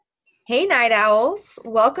Hey, night owls.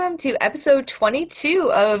 Welcome to episode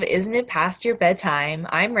 22 of Isn't It Past Your Bedtime?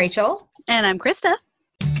 I'm Rachel. And I'm Krista.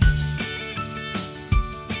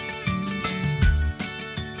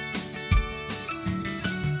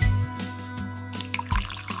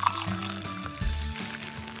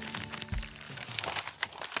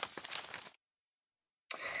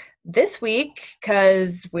 This week,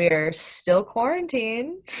 because we're still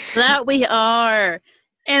quarantined. That we are.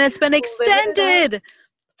 And it's been Living it up. extended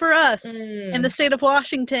for us in the state of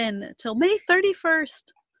Washington till May 31st.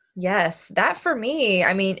 Yes, that for me,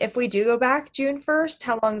 I mean, if we do go back June 1st,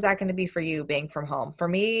 how long is that going to be for you being from home? For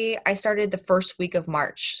me, I started the first week of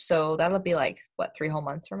March, so that'll be like, what, 3 whole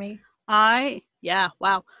months for me?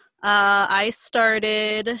 Wow. I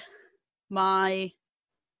started I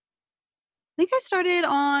think I started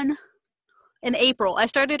in April. I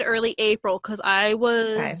started early April because I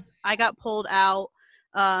got pulled out.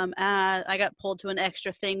 I got pulled to an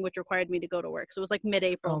extra thing which required me to go to work. So it was like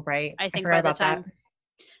mid-April. Oh, right. I think forgot by the about time.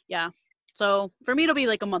 that. Yeah. So for me, it'll be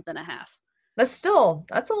like a month and a half. That's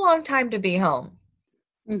a long time to be home.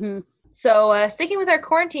 Mm-hmm. So sticking with our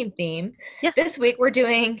quarantine theme, Yeah. This week we're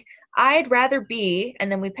doing I'd Rather Be,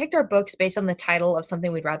 and then we picked our books based on the title of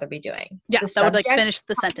something we'd rather be doing. Yeah, The that would like subject finish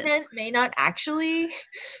the sentence. content may not actually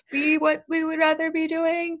be what we would rather be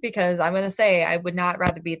doing, because I'm going to say I would not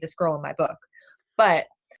rather be this girl in my book. But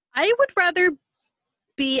I would rather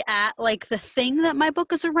be at like the thing that my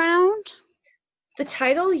book is around. the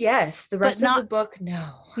title, yes. The rest of the book,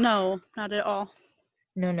 no. No, not at all.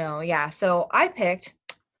 No. Yeah. So I picked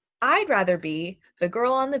I'd rather be the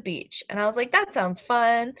girl on the beach. And I was like, that sounds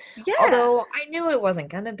fun. Yeah. Although I knew it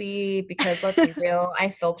wasn't going to be, because let's be real, I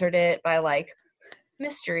filtered it by like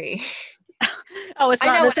mystery. Oh, it's I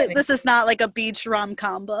know not. what I mean. This is not like a beach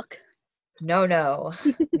rom-com book. No.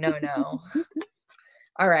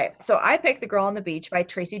 All right. So I picked The Girl on the Beach by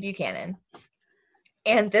Tracy Buchanan.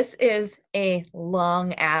 And this is a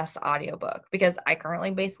long ass audiobook, because I currently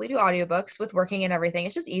basically do audiobooks with working and everything.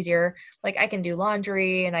 It's just easier. Like I can do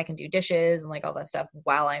laundry and I can do dishes and like all that stuff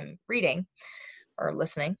while I'm reading or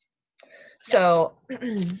listening. So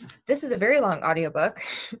this is a very long audiobook,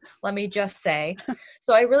 let me just say.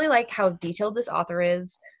 So I really like how detailed this author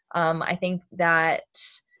is. I think that,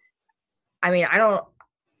 I mean,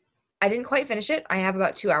 I didn't quite finish it. I have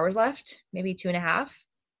about 2 hours left, maybe 2.5,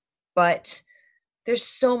 but there's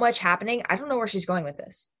so much happening. I don't know where she's going with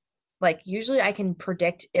this. Like, usually I can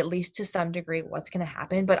predict at least to some degree what's going to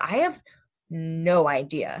happen, but I have no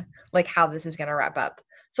idea like how this is going to wrap up.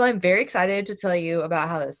 So I'm very excited to tell you about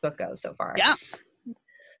how this book goes so far. Yeah.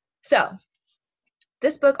 So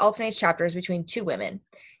this book alternates chapters between two women,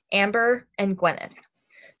 Amber and Gwyneth.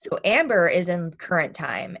 So Amber is in current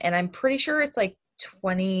time, and I'm pretty sure it's like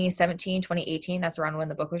 2017, 2018. That's around when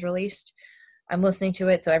the book was released. I'm listening to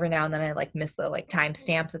it, so every now and then I like miss the like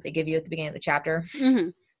timestamp that they give you at the beginning of the chapter.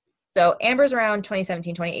 Mm-hmm. So Amber's around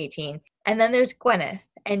 2017, 2018. And then there's Gwyneth,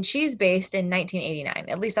 and she's based in 1989.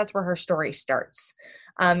 At least that's where her story starts.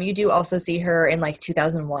 You do also see her in like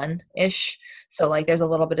 2001-ish. So like there's a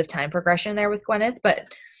little bit of time progression there with Gwyneth, but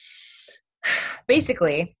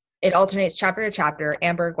basically it alternates chapter to chapter,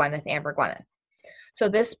 Amber, Gwyneth, Amber, Gwyneth. So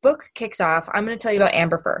this book kicks off. I'm going to tell you about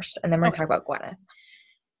Amber first, and then we're going to talk about Gwyneth,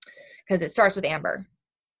 because it starts with Amber.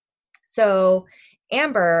 So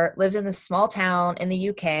Amber lives in this small town in the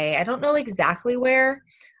UK. I don't know exactly where.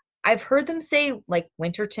 I've heard them say like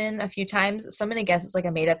Winterton a few times, so I'm going to guess it's like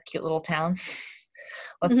a made-up cute little town.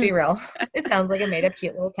 Let's be real. It sounds like a made-up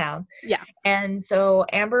cute little town. Yeah. And so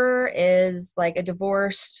Amber is like a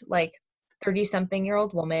divorced, like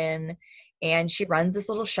 30-something-year-old woman, and she runs this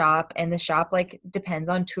little shop, and the shop like depends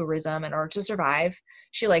on tourism in order to survive.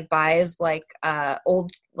 She like buys like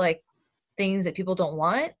old like things that people don't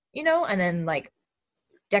want, you know, and then like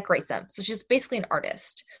decorates them. So she's basically an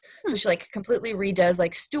artist. So she like completely redoes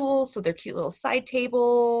like stools, so they're cute little side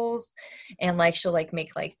tables, and like she'll like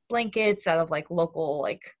make like blankets out of like local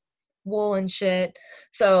like wool and shit.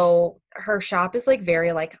 So her shop is like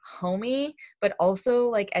very like homey, but also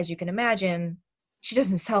like, as you can imagine, she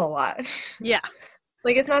doesn't sell a lot. Yeah.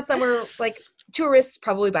 Like it's not somewhere like tourists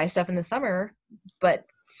probably buy stuff in the summer, but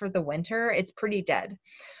for the winter, it's pretty dead.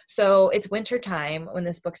 So it's winter time when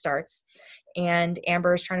this book starts, and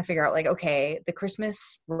Amber is trying to figure out like, okay, the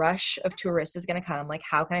Christmas rush of tourists is going to come. Like,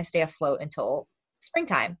 how can I stay afloat until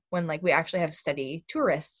springtime when like we actually have steady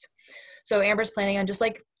tourists? So Amber's planning on just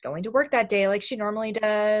like going to work that day like she normally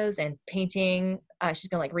does, and painting. She's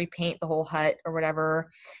going to like repaint the whole hut or whatever,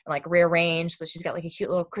 and like rearrange. So she's got like a cute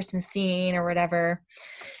little Christmas scene or whatever.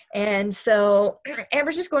 And so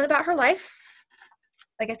Amber's just going about her life.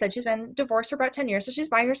 like I said, she's been divorced for about 10 years, so she's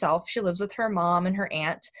by herself. She lives with her mom and her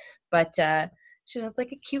aunt, but she has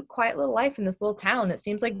like a cute, quiet little life in this little town. It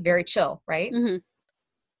seems like very chill, right?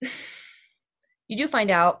 Mm-hmm. You do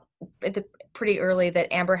find out pretty early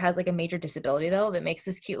that Amber has like a major disability, though, that makes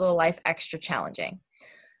this cute little life extra challenging.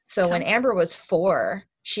 So when Amber was 4,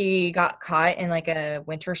 she got caught in like a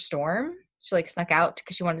winter storm. She like snuck out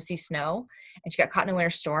because she wanted to see snow, and she got caught in a winter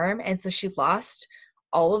storm, and so she lost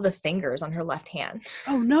all of the fingers on her left hand.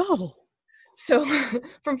 Oh no. So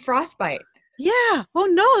from frostbite. Yeah. Oh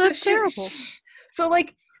no, that's terrible. So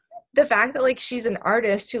like the fact that like she's an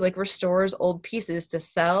artist who like restores old pieces to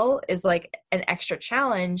sell is like an extra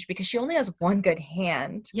challenge because she only has one good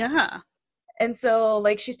hand. Yeah. And so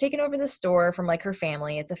like she's taken over the store from like her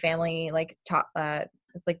family. It's a family like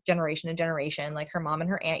it's like generation to generation. Like her mom and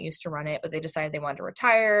her aunt used to run it, but they decided they wanted to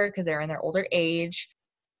retire because they're in their older age.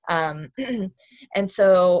 And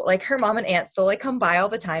so like her mom and aunt still like come by all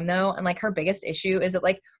the time though, and like her biggest issue is that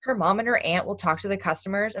like her mom and her aunt will talk to the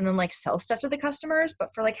customers and then like sell stuff to the customers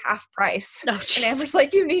but for like half price. Oh, and Amber's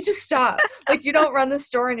like, you need to stop. Like you don't run the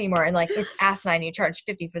store anymore, and like it's asinine, you charge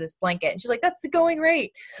 $50 for this blanket. And she's like, that's the going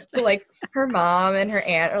rate. So like her mom and her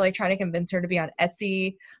aunt are like trying to convince her to be on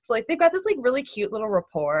Etsy. So like they've got this like really cute little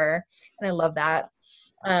rapport, and I love that.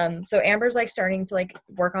 So Amber's like starting to like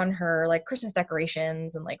work on her like Christmas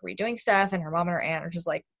decorations and like redoing stuff, and her mom and her aunt are just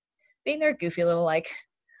like being their goofy little like,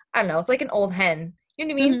 I don't know, it's like an old hen. You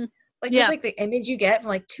know what I mean? Mm-hmm. Like just like the image you get from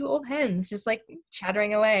like 2 old hens just like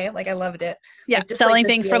chattering away. Like I loved it. Yeah, like, selling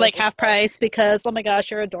things for like half price because oh my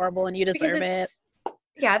gosh, you're adorable and you deserve it.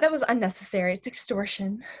 Yeah, that was unnecessary. It's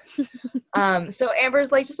extortion. So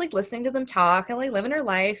Amber's like just like listening to them talk and like living her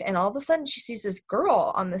life, and all of a sudden she sees this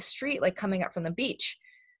girl on the street like coming up from the beach.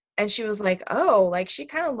 And she was like, oh, like she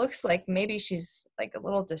kind of looks like maybe she's like a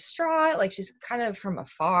little distraught, like she's kind of from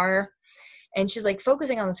afar. And she's like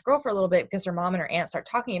focusing on this girl for a little bit because her mom and her aunt start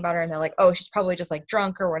talking about her, and they're like, oh, she's probably just like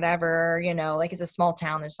drunk or whatever, you know, like it's a small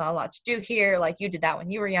town, there's not a lot to do here, like you did that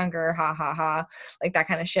when you were younger, ha ha ha, like that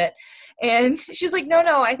kind of shit. And she's like, no,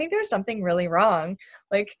 I think there's something really wrong.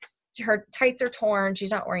 Like her tights are torn,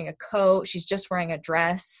 she's not wearing a coat, she's just wearing a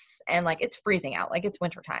dress, and like it's freezing out, like it's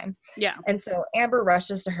wintertime. Yeah. And so Amber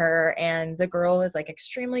rushes to her, and the girl is like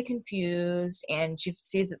extremely confused, and she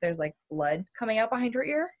sees that there's like blood coming out behind her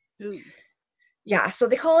ear. Ooh. Yeah, so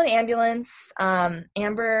they call an ambulance.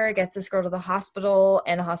 Amber gets this girl to the hospital,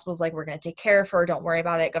 and the hospital's like, we're going to take care of her, don't worry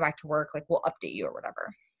about it, go back to work, like we'll update you or whatever.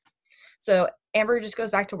 So Amber just goes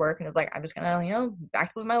back to work and is like, I'm just going to, you know,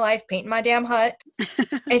 back to live my life, painting my damn hut.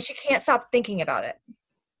 And she can't stop thinking about it.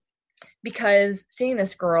 Because seeing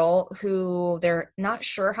this girl who they're not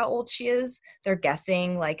sure how old she is, they're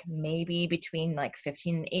guessing like maybe between like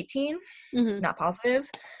 15 and 18, not positive.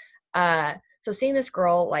 So seeing this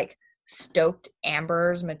girl like stoked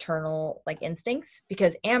Amber's maternal like instincts,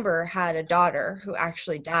 because Amber had a daughter who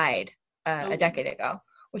actually died a decade ago,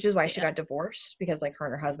 which is why she got divorced, because like her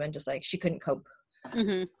and her husband just like she couldn't cope.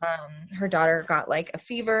 Her daughter got like a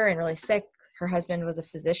fever and really sick. Her husband was a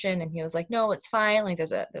physician, and he was like, no, it's fine, like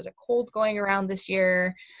there's a cold going around this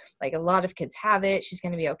year, like a lot of kids have it, she's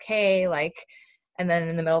gonna be okay. Like, and then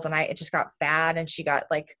in the middle of the night it just got bad, and she got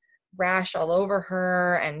like rash all over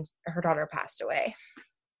her, and her daughter passed away.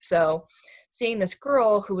 So seeing this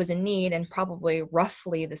girl who was in need and probably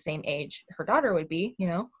roughly the same age her daughter would be, you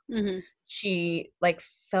know, she like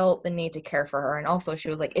felt the need to care for her. And also she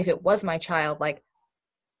was like, if it was my child, like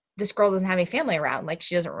this girl doesn't have any family around, like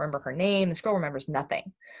she doesn't remember her name, this girl remembers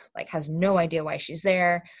nothing, like has no idea why she's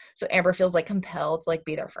there. So Amber feels like compelled to like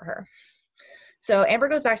be there for her. So Amber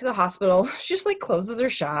goes back to the hospital. She just like closes her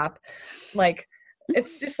shop, like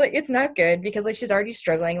it's just like it's not good because like she's already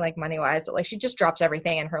struggling like money wise, but like she just drops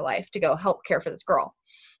everything in her life to go help care for this girl.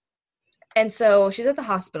 And so she's at the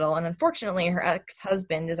hospital, and unfortunately her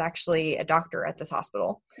ex-husband is actually a doctor at this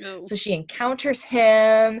hospital. So she encounters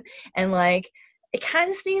him, and like it kind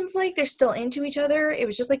of seems like they're still into each other. It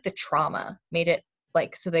was just like the trauma made it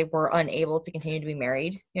like so they were unable to continue to be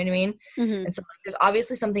married. You know what I mean? And so like, there's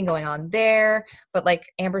obviously something going on there, but like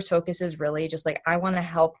Amber's focus is really just like, I want to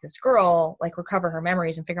help this girl like recover her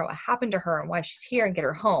memories and figure out what happened to her and why she's here and get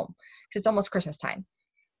her home, because it's almost Christmas time.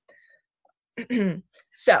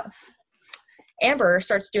 So Amber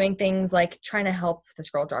starts doing things like trying to help this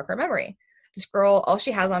girl jog her memory. This girl, all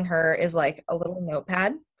she has on her is like a little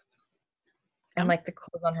notepad and like the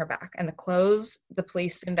clothes on her back, and the clothes the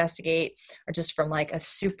police investigate are just from like a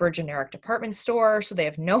super generic department store, so they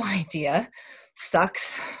have no idea.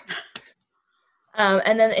 Sucks.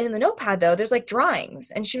 And then in the notepad though, there's like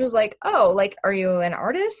drawings, and she was like, oh, like, are you an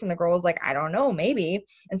artist? And the girl was like, I don't know, maybe.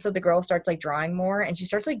 And so the girl starts like drawing more, and she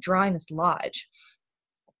starts like drawing this lodge.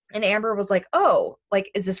 And Amber was like, oh,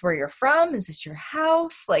 like, is this where you're from? Is this your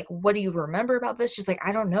house? Like, what do you remember about this? She's like,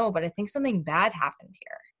 I don't know, but I think something bad happened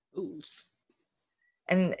here. Ooh.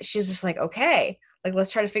 And she's just like, okay, like,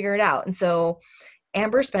 let's try to figure it out. And so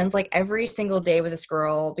Amber spends like every single day with this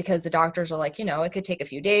girl because the doctors are like, it could take a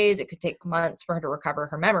few days, it could take months for her to recover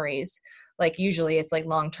her memories. Like, usually it's like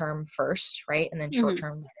long term first, right? And then short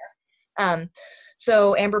term later.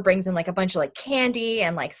 So Amber brings in like a bunch of like candy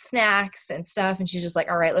and like snacks and stuff. And she's just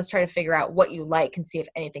like, all right, let's try to figure out what you like and see if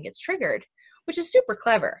anything gets triggered, which is super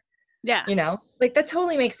clever. Yeah. Like that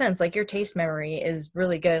totally makes sense. Like your taste memory is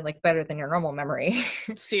really good, like better than your normal memory.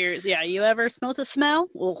 Serious. Yeah. You ever smelled a smell?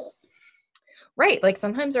 Ugh. Right. Like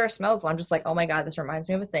sometimes there are smells I'm just like, oh my God, this reminds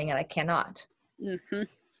me of a thing and I cannot. Mm-hmm.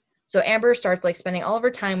 So Amber starts like spending all of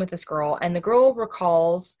her time with this girl, and the girl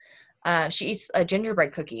recalls she eats a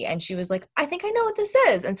gingerbread cookie, and she was like, I think I know what this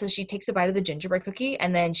is. And so she takes a bite of the gingerbread cookie,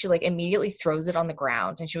 and then she like immediately throws it on the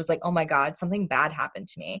ground. And she was like, oh my God, something bad happened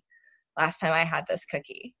to me last time I had this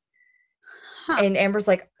cookie. Huh. And Amber's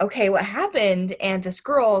like, okay, what happened? And this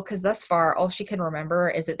girl, because thus far, all she can remember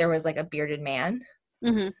is that there was like a bearded man.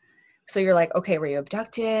 Mm-hmm. So you're like, okay, were you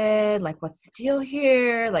abducted? Like, what's the deal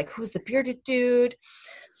here? Like, who's the bearded dude?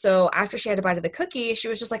 So after she had a bite of the cookie, she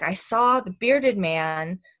was just like, I saw the bearded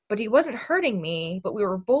man, but he wasn't hurting me, but we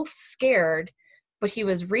were both scared, but he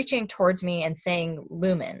was reaching towards me and saying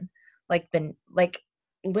Lumen, like Lumen,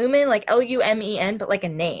 like Lumen, but like a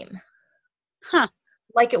name. Huh.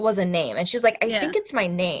 Like it was a name. And she's like, I think it's my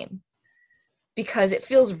name because it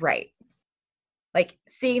feels right. Like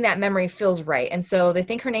seeing that memory feels right. And so they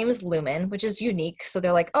think her name is Lumen, which is unique. So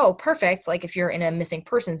they're like, oh, perfect. Like if you're in a missing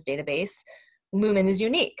persons database, Lumen is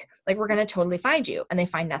unique. Like we're going to totally find you. And they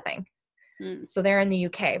find nothing. So they're in the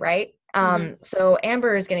UK, right? So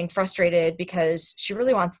Amber is getting frustrated because she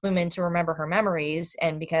really wants Lumen to remember her memories.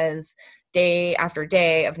 And because day after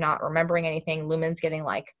day of not remembering anything, Lumen's getting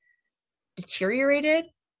like deteriorated,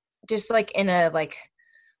 just like in a like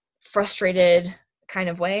frustrated kind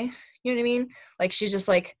of way. You know what I mean? Like she's just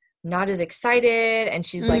like not as excited, and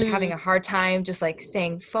she's like having a hard time just like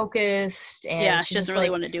staying focused, and she doesn't really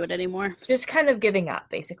want to do it anymore. Just kind of giving up,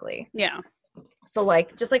 basically. Yeah. So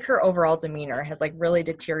like just like her overall demeanor has like really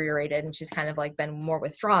deteriorated, and she's kind of like been more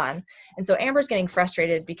withdrawn. And so Amber's getting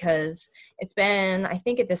frustrated because it's been, I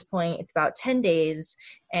think at this point it's about 10 days,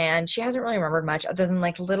 and she hasn't really remembered much other than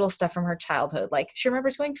like little stuff from her childhood. Like she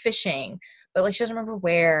remembers going fishing, but like she doesn't remember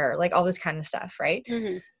where, like all this kind of stuff, right?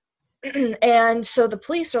 And so the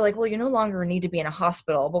police are like, well, you no longer need to be in a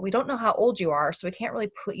hospital, but we don't know how old you are, so we can't really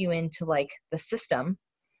put you into like the system.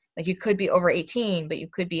 Like you could be over 18, but you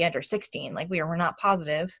could be under 16. Like we're not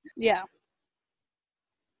positive. Yeah.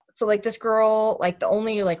 So like this girl, like the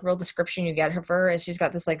only like real description you get of her is she's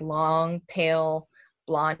got this like long, pale,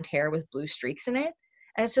 blonde hair with blue streaks in it.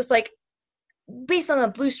 And it's just like, based on the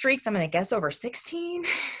blue streaks, I'm going to guess over 16.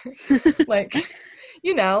 Like,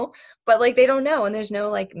 but like they don't know, and there's no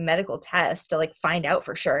like medical test to like find out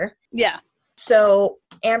for sure. Yeah. So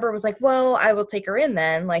Amber was like, well, I will take her in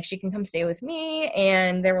then. Like she can come stay with me.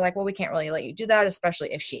 And they were like, well, we can't really let you do that,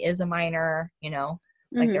 especially if she is a minor,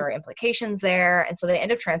 like there are implications there. And so they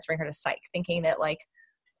end up transferring her to psych, thinking that like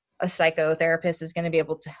a psychotherapist is going to be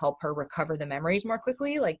able to help her recover the memories more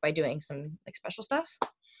quickly, like by doing some like special stuff,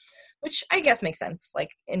 which I guess makes sense, like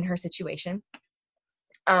in her situation.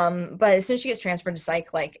 But as soon as she gets transferred to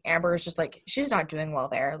psych, like Amber is just like, she's not doing well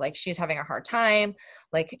there. Like she's having a hard time.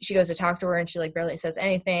 Like she goes to talk to her and she like barely says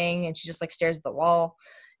anything, and she just like stares at the wall,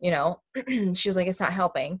 she was like, it's not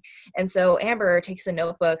helping. And so Amber takes the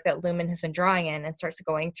notebook that Lumen has been drawing in and starts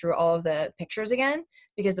going through all of the pictures again,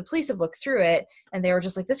 because the police have looked through it and they were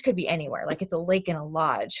just like, this could be anywhere. Like it's a lake in a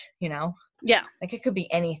lodge, Yeah. like it could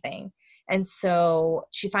be anything. And so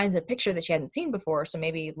she finds a picture that she hadn't seen before. So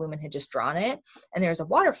maybe Lumen had just drawn it, and there's a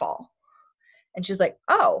waterfall. And she's like,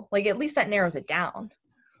 oh, like at least that narrows it down.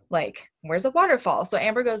 Like, where's a waterfall? So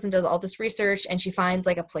Amber goes and does all this research, and she finds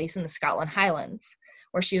like a place in the Scotland Highlands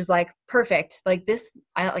where she was like, perfect. Like this,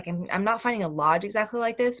 I'm not finding a lodge exactly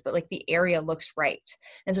like this, but like the area looks right.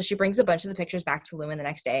 And so she brings a bunch of the pictures back to Lumen the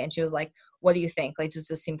next day, and she was like, what do you think? Like, does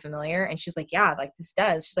this seem familiar? And she's like, yeah, like this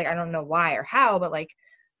does. She's like, I don't know why or how, but like,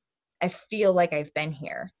 I feel like I've been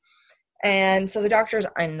here. And so the doctors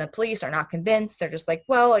and the police are not convinced. They're just like,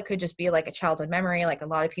 well, it could just be like a childhood memory. Like a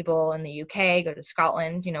lot of people in the UK go to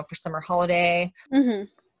Scotland, for summer holiday.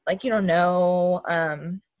 Like, you don't know.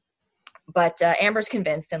 But Amber's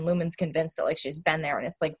convinced, and Lumen's convinced that like she's been there and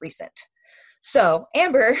it's like recent. So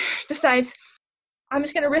Amber decides, I'm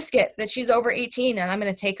just going to risk it that she's over 18 and I'm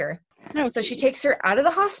going to take her. Oh, so she takes her out of the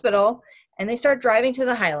hospital, and they start driving to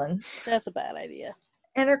the Highlands. That's a bad idea.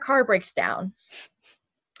 And her car breaks down.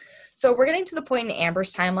 So we're getting to the point in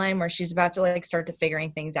Amber's timeline where she's about to like start to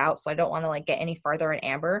figuring things out. So I don't want to like get any farther in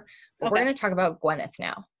Amber, but we're going to talk about Gwyneth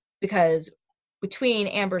now, because between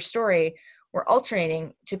Amber's story, we're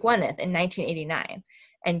alternating to Gwyneth in 1989.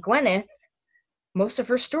 And Gwyneth, most of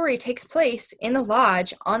her story takes place in a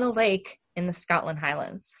lodge on a lake in the Scotland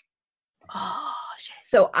Highlands. Oh, shit.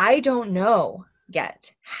 So I don't know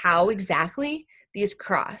yet how exactly these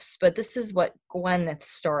cross, but this is what Gwyneth's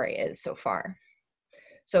story is so far.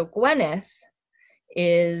 So Gwyneth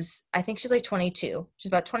is, I think she's like 22. She's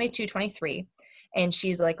about 22, 23. And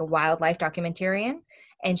she's like a wildlife documentarian.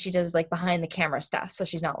 And she does like behind the camera stuff. So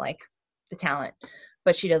she's not like the talent,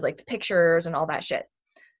 but she does like the pictures and all that shit.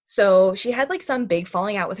 So she had like some big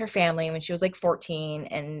falling out with her family when she was like 14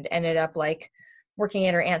 and ended up like working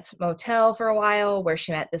at her aunt's motel for a while, where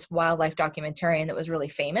she met this wildlife documentarian that was really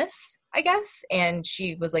famous, I guess. And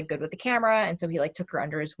she was like good with the camera. And so he like took her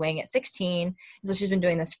under his wing at 16. And so she's been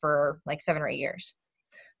doing this for like 7 or 8 years.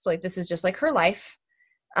 So like, this is just like her life.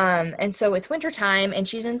 And so it's wintertime and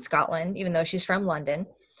she's in Scotland, even though she's from London.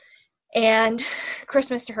 And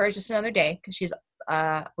Christmas to her is just another day, because she's,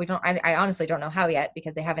 I honestly don't know how yet,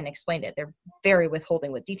 because they haven't explained it. They're very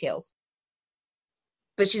withholding with details.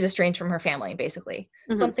 But she's estranged from her family, basically.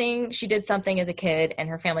 She did something as a kid and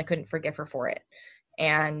her family couldn't forgive her for it.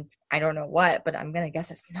 And I don't know what, but I'm going to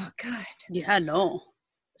guess it's not good. Yeah, no.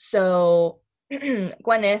 So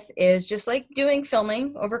Gwyneth is just like doing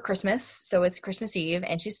filming over Christmas. So it's Christmas Eve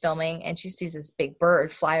and she's filming and she sees this big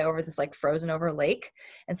bird fly over this like frozen over lake.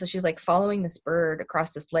 And so she's like following this bird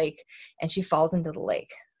across this lake and she falls into the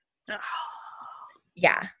lake. Oh.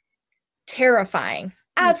 Yeah. Terrifying.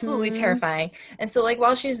 Absolutely terrifying. And so like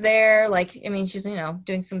while she's there, like, I mean, she's, you know,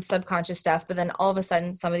 doing some subconscious stuff, but then all of a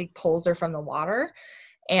sudden somebody pulls her from the water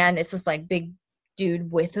and it's this like big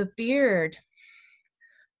dude with a beard.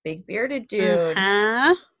 Big bearded dude.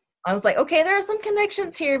 I was like, okay, there are some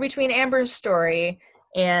connections here between Amber's story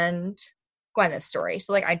and Gwyneth's story.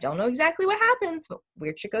 So like, I don't know exactly what happens, but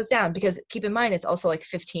weird shit goes down, because keep in mind, it's also like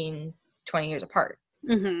 15, 20 years apart.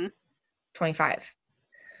 25.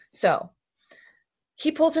 So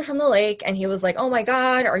he pulls her from the lake and he was like, oh my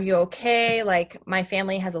God, are you okay? Like, my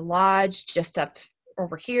family has a lodge just up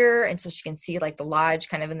over here. And so she can see like the lodge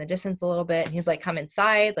kind of in the distance a little bit. And he's like, come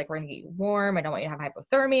inside. Like, we're going to get you warm. I don't want you to have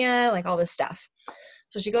hypothermia, like all this stuff.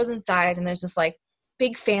 So she goes inside and there's this like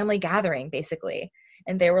big family gathering basically.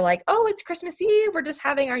 And they were like, oh, it's Christmas Eve. We're just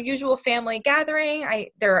having our usual family gathering.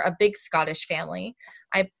 They're a big Scottish family.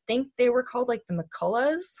 I think they were called like the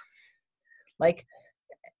McCulloughs, like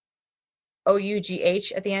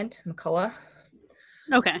O-U-G-H at the end, McCullough.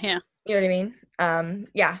 Okay, yeah. You know what I mean?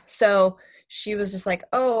 Yeah. So she was just like,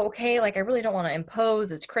 oh, okay, like, I really don't want to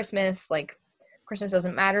impose. It's Christmas. Like, Christmas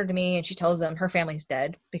doesn't matter to me. And she tells them her family's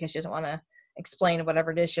dead because she doesn't want to explain whatever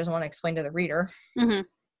it is. She doesn't want to explain to the reader.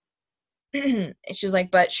 And she was like,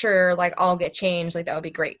 but sure, like, I'll get changed. Like, that would be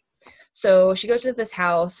great. So she goes to this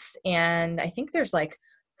house and I think there's like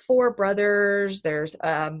 4 brothers. There's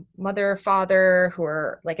mother, father who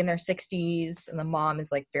are like in their 60s, and the mom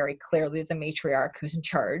is like very clearly the matriarch who's in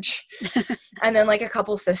charge. And then like a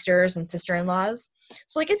couple sisters and sister-in-laws.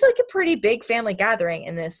 So like it's like a pretty big family gathering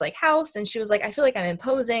in this like house. And she was like, I feel like I'm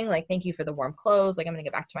imposing, like, thank you for the warm clothes, like I'm gonna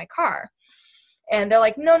get back to my car. And they're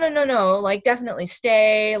like, no, like, definitely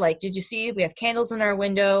stay. Like, did you see we have candles in our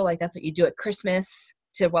window? Like, that's what you do at Christmas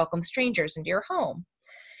to welcome strangers into your home.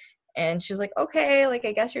 And she was like, okay, like,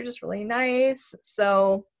 I guess you're just really nice.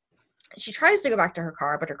 So she tries to go back to her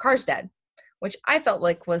car, but her car's dead, which I felt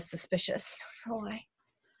like was suspicious. Oh, why?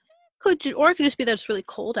 Or it could just be that it's really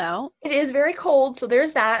cold out. It is very cold, so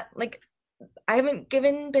there's that. Like, I haven't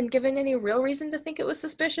been given any real reason to think it was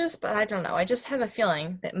suspicious, but I don't know. I just have a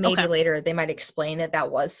feeling that maybe later they might explain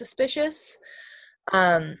that was suspicious.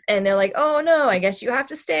 And they're like, oh no, I guess you have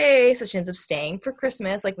to stay. So she ends up staying for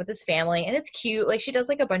Christmas, like with his family, and it's cute. Like, she does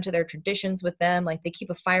like a bunch of their traditions with them. Like, they keep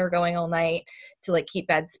a fire going all night to like keep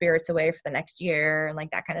bad spirits away for the next year and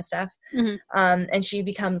like that kind of stuff. And she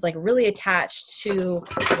becomes like really attached to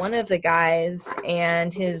one of the guys,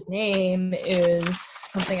 and his name is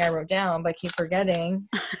something I wrote down but I keep forgetting.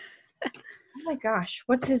 Oh my gosh,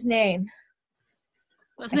 what's his name?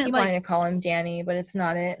 I keep wanting to call him Danny, but it's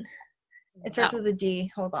not it. It starts with a D.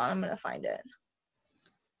 Hold on, I'm going to find it.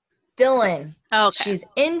 Dylan. Okay. She's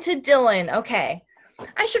into Dylan. Okay.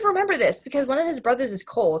 I should remember this because one of his brothers is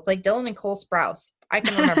Cole. It's like Dylan and Cole Sprouse. I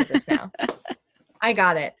can remember this now. I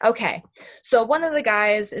got it. Okay. So one of the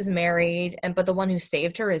guys is married, but the one who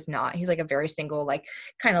saved her is not. He's like a very single, like,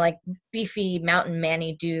 kind of like beefy mountain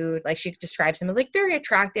man-y dude. Like, she describes him as like very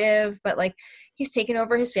attractive, but like he's taken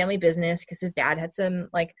over his family business because his dad had some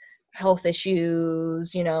like health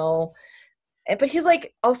issues, you know. But he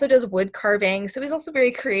like also does wood carving, so he's also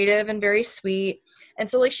very creative and very sweet. And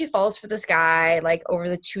so like she falls for this guy like over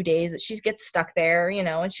the 2 days that she gets stuck there, you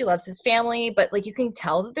know, and she loves his family, but like you can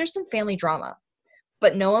tell that there's some family drama,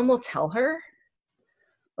 but no one will tell her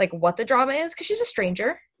like what the drama is because she's a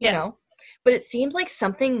stranger, you know. But it seems like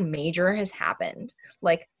something major has happened,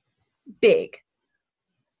 like big.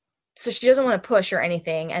 So she doesn't want to push or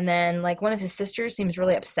anything. And then like one of his sisters seems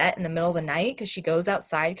really upset in the middle of the night because she goes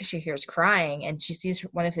outside because she hears crying, and she sees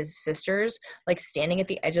one of his sisters like standing at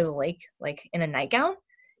the edge of the lake, like in a nightgown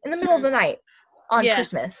in the middle of the night on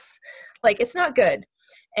Christmas. Like it's not good.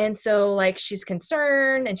 And so like she's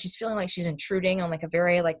concerned and she's feeling like she's intruding on like a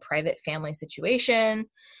very like private family situation.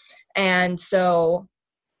 And so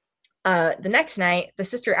the next night the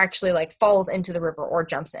sister actually like falls into the river or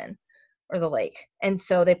jumps in, or the lake. And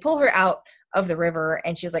so they pull her out of the river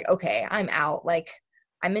and she's like, okay, I'm out. Like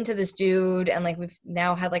I'm into this dude. And like, we've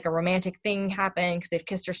now had like a romantic thing happen because they've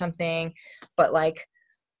kissed or something, but like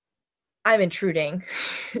I'm intruding.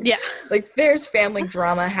 Yeah. Like there's family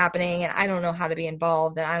drama happening and I don't know how to be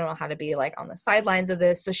involved and I don't know how to be like on the sidelines of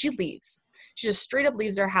this. So she leaves. She just straight up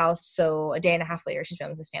leaves her house. So a day and a half later, she's been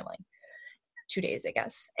with his family. 2 days, I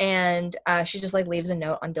guess. And she just like leaves a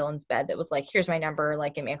note on Dylan's bed that was like, here's my number,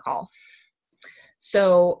 like give me a call.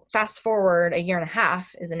 So fast forward a year and a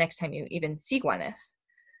half is the next time you even see Gwyneth.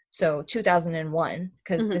 So 2001,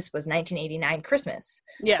 because this was 1989 Christmas.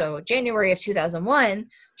 Yeah. So January of 2001,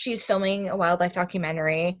 she's filming a wildlife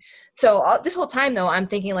documentary. So this whole time, though, I'm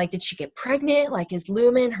thinking, like, did she get pregnant? Like, is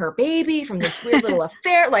Lumen her baby from this weird little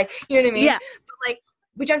affair? Like, you know what I mean? Yeah. But, like,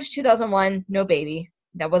 we jumped to 2001, no baby.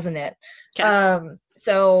 That wasn't it. Okay.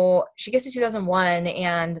 So she gets to 2001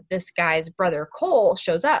 and this guy's brother Cole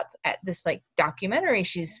shows up at this like documentary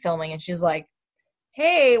she's filming, and she's like,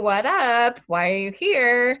 hey, what up? Why are you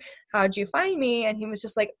here? How'd you find me? And he was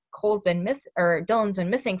just like, Dylan's been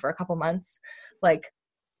missing for a couple months. Like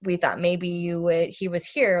we thought maybe he was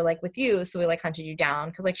here like with you. So we like hunted you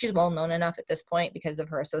down. Cause like she's well known enough at this point because of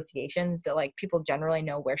her associations that like people generally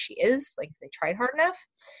know where she is. Like if they tried hard enough.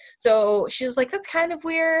 So she's like, that's kind of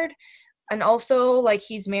weird. And also like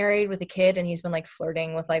he's married with a kid and he's been like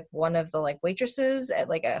flirting with like one of the like waitresses at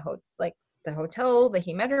like the hotel that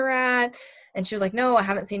he met her at. And she was like, no, I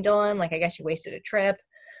haven't seen Dylan. Like, I guess you wasted a trip.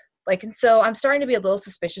 Like, and so I'm starting to be a little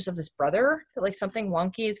suspicious of this brother, that like something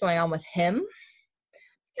wonky is going on with him.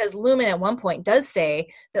 Because Lumen at one point does say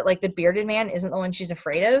that like the bearded man isn't the one she's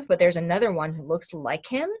afraid of, but there's another one who looks like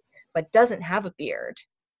him, but doesn't have a beard.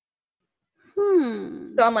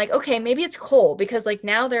 So I'm like, okay, maybe it's Cole, because like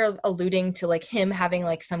now they're alluding to like him having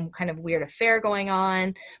like some kind of weird affair going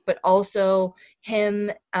on, but also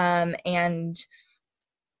him and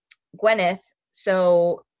Gwyneth.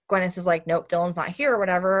 So Gwyneth is like, nope, Dylan's not here or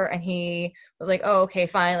whatever. And he was like, oh, okay,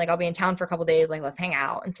 fine. Like I'll be in town for a couple days. Like let's hang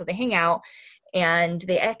out. And so they hang out. And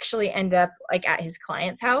they actually end up like at his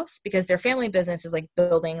client's house because their family business is like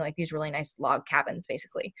building like these really nice log cabins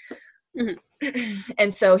basically.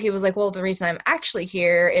 And so he was like, well, the reason I'm actually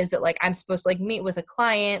here is that like I'm supposed to like meet with a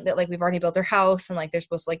client that like we've already built their house and like they're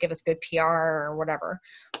supposed to like give us good PR or whatever.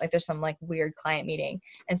 Like there's some like weird client meeting.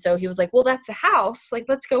 And so he was like, well, that's the house. Like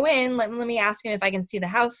let's go in. Let me ask him if I can see the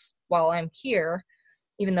house while I'm here,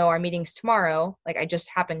 even though our meeting's tomorrow. Like I just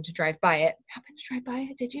happened to drive by it.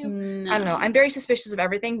 Did you? No. I don't know. I'm very suspicious of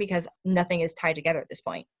everything because nothing is tied together at this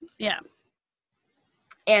point. Yeah.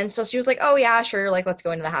 And so she was like, oh yeah, sure. Like, let's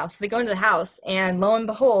go into the house. So they go into the house and lo and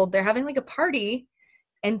behold, they're having like a party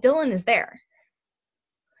and Dylan is there.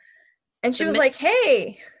 And she was like,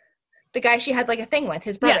 hey, the guy she had like a thing with,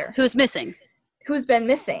 his brother. Yeah, who's missing. Who's been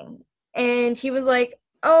missing. And he was like,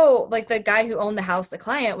 oh, like the guy who owned the house, the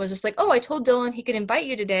client was just like, oh, I told Dylan he could invite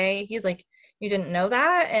you today. He's like, you didn't know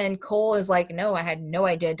that? And Cole is like, no, I had no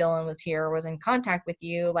idea Dylan was here or was in contact with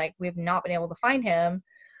you. Like, we've not been able to find him.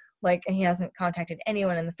 Like, and he hasn't contacted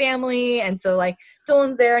anyone in the family. And so like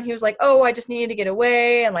Dylan's there and he was like, oh, I just needed to get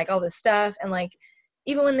away and like all this stuff. And like,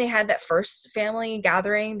 even when they had that first family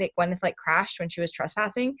gathering that Gwyneth like crashed when she was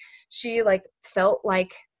trespassing, she like felt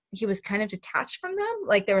like he was kind of detached from them.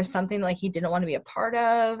 Like there was something like he didn't want to be a part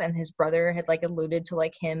of. And his brother had like alluded to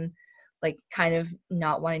like him like kind of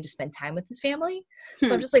not wanting to spend time with his family.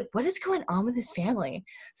 So I'm just like, what is going on with his family?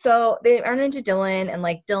 So they run into Dylan and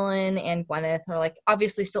like Dylan and Gwyneth are like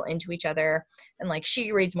obviously still into each other. And like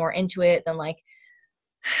she reads more into it than like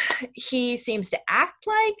he seems to act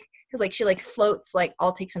like, because like she like floats like,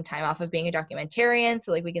 I'll take some time off of being a documentarian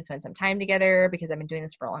so like we can spend some time together because I've been doing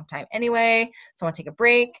this for a long time anyway, so I want to take a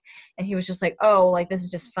break. And he was just like, oh, like this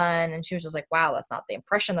is just fun. And she was just like, wow, that's not the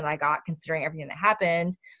impression that I got considering everything that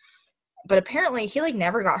happened. but apparently he like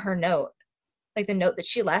never got her note, like the note that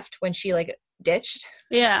she left when she like ditched.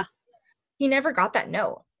 Yeah. He never got that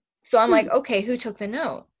note. So I'm like, okay, who took the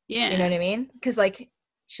note? Yeah. You know what I mean? Because like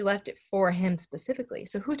she left it for him specifically.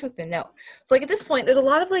 So who took the note? So like at this point, there's a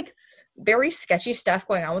lot of like very sketchy stuff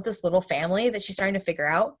going on with this little family that she's starting to figure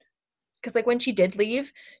out. Because like when she did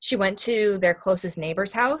leave, she went to their closest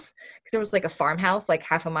neighbor's house because there was like a farmhouse like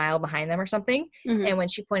half a mile behind them or something. Mm-hmm. And when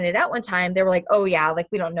she pointed it out one time, they were like, oh yeah, like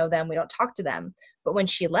we don't know them, we don't talk to them. But when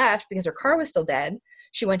she left, because her car was still dead,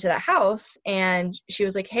 she went to that house and she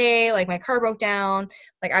was like, hey, like my car broke down,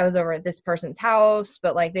 like I was over at this person's house,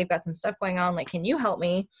 but like they've got some stuff going on, like can you help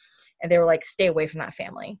me? And they were like, stay away from that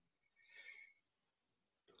family.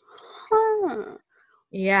 Huh.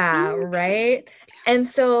 Yeah, right. And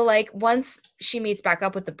so like once she meets back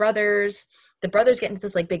up with the brothers get into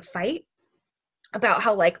this like big fight about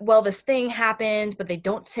how like, well, this thing happened, but they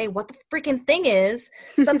don't say what the freaking thing is.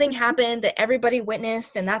 Something happened that everybody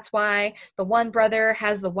witnessed, and that's why the one brother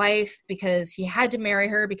has the wife, because he had to marry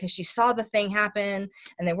her because she saw the thing happen,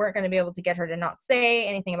 and they weren't going to be able to get her to not say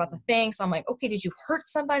anything about the thing. So I'm like, okay, did you hurt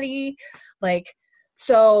somebody? Like,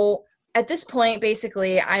 so at this point,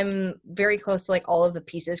 basically, I'm very close to like all of the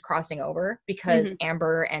pieces crossing over because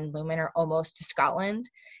Amber and Lumen are almost to Scotland,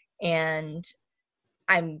 and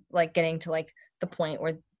I'm like getting to like the point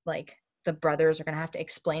where like the brothers are going to have to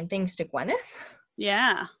explain things to Gwyneth.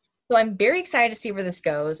 Yeah. So I'm very excited to see where this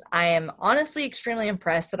goes. I am honestly extremely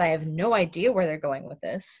impressed that I have no idea where they're going with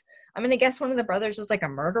this. I'm going to guess one of the brothers is like a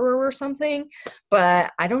murderer or something,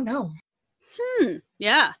 but I don't know.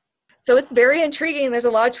 Yeah. So it's very intriguing. There's a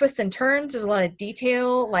lot of twists and turns. There's a lot of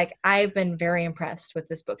detail. Like I've been very impressed with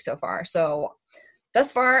this book so far. So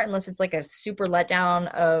thus far, unless it's like a super letdown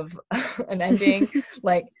of an ending,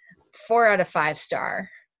 like 4 out of 5 star.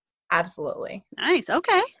 Absolutely. Nice.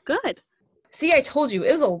 Okay. Good. See, I told you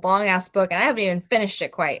it was a long ass book and I haven't even finished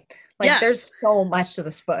it quite. Like there's so much to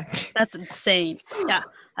this book. That's insane. Yeah.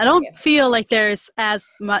 I don't feel like there's as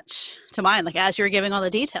much to mine, like as you were giving all the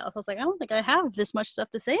details. I was like, I don't think I have this much stuff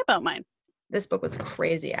to say about mine. This book was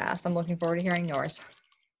crazy ass. I'm looking forward to hearing yours.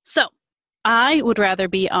 So I would rather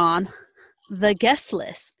be on the guest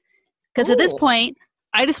list. Because at this point,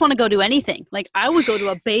 I just want to go do anything. Like I would go to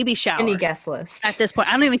a baby shower. Any guest list. At this point.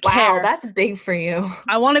 I don't even care. Wow, that's big for you.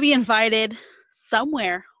 I want to be invited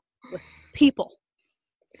somewhere with people.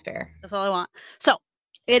 It's fair. That's all I want. So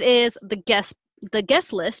it is the guest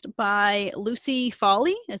list by Lucy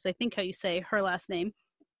Foley, is I think how you say her last name.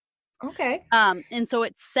 Okay. And so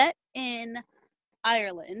it's set in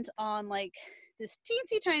Ireland on like this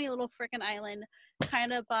teensy tiny little frickin' island,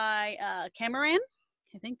 kind of by Cameron.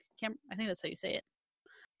 I think that's how you say it.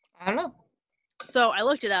 I don't know. So I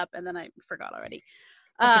looked it up and then I forgot already.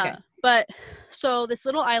 That's okay. But so this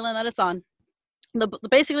little island that it's on,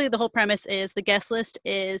 basically the whole premise is the guest list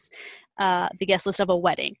is the guest list of a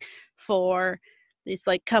wedding for this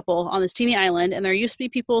like couple on this teeny island. And there used to be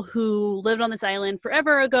people who lived on this island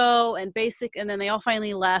forever ago and then they all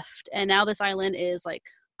finally left. And now this island is like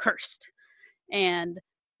cursed. And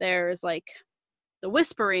there's like the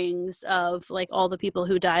whisperings of like all the people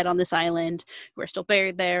who died on this island who are still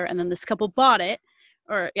buried there. And then this couple bought it,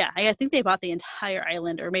 or yeah, I think they bought the entire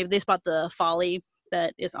island, or maybe they just bought the folly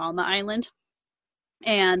that is on the island.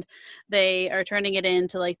 And they are turning it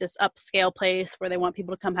into like this upscale place where they want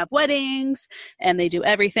people to come have weddings and they do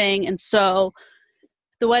everything. And so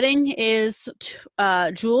the wedding is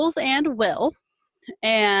Jules and Will,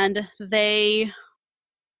 and they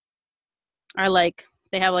are like,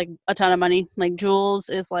 they have like a ton of money. Like Jules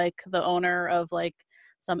is like the owner of like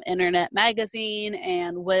some internet magazine,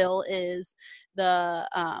 and Will is the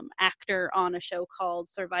actor on a show called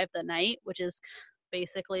Survive the Night, which is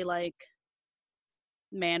basically like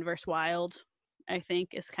Man vs. Wild, I think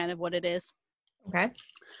is kind of what it is. Okay.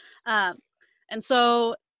 And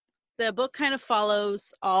so the book kind of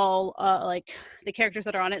follows all like the characters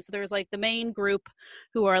that are on it. So there's like the main group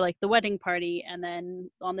who are like the wedding party, and then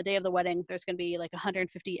on the day of the wedding there's going to be like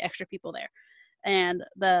 150 extra people there. And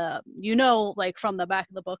like from the back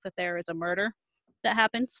of the book that there is a murder that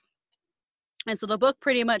happens. And so the book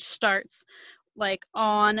pretty much starts like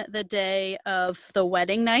on the day of the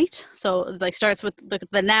wedding night. So it like starts with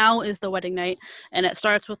the now is the wedding night, and it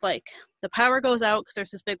starts with like the power goes out because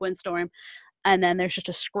there's this big windstorm, and then there's just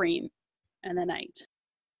a scream in the night.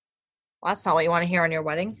 Well, that's not what you want to hear on your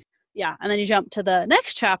wedding. Yeah. And then you jump to the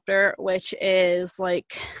next chapter, which is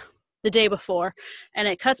like the day before, and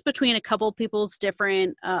it cuts between a couple people's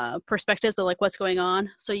different perspectives of like what's going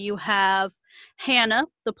on. So you have Hannah,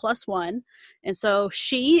 the +1, and so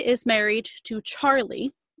she is married to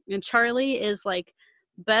Charlie, and Charlie is like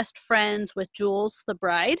best friends with Jules, the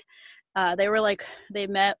bride, They were like, they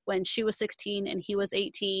met when she was 16 and he was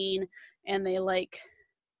 18, and they like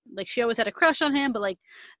she always had a crush on him, but like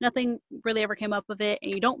nothing really ever came up of it,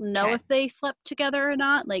 and you don't know Okay. if they slept together or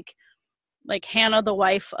not. Like Hannah, the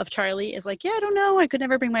wife of Charlie, is like, yeah, I don't know, I could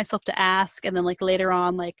never bring myself to ask. And then like later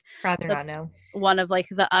on, like Rather the not know. one of like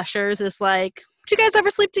the ushers is like, do you guys ever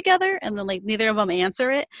sleep together? And then like neither of them answer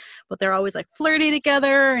it, but they're always like flirty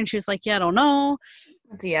together, and she's like, yeah, I don't know.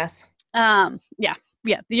 It's a yes.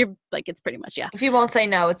 Yeah, you're like, it's pretty much, yeah. If you won't say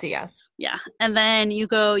no, it's a yes. Yeah. And then you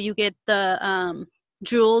get the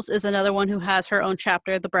Jules is another one who has her own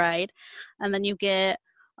chapter, the bride. And then you get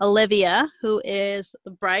Olivia, who is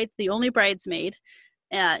the only bridesmaid.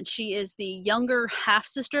 And she is the younger half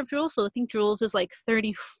sister of Jules. So I think Jules is like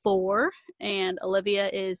 34 and Olivia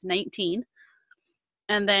is 19.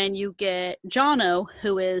 And then you get Jono,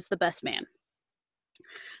 who is the best man.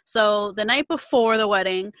 So the night before the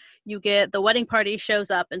wedding, you get the wedding party shows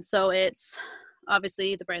up. And so it's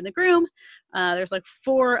obviously the bride and the groom. There's like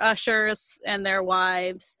 4 ushers and their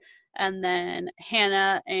wives. And then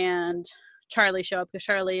Hannah and Charlie show up because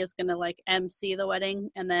Charlie is going to like MC the wedding.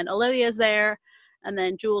 And then Olivia's there. And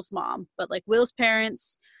then Jules' mom. But like Will's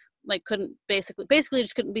parents like couldn't basically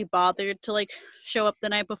just couldn't be bothered to like show up the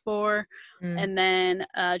night before. And then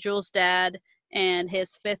Jules' dad and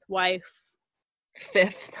his 5th wife.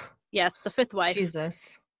 5th. Yeah, it's the 5th wife.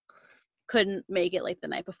 Jesus. Couldn't make it like the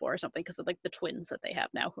night before or something because of like the twins that they have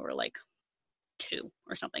now who are like 2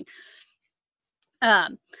 or something. So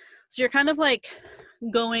you're kind of like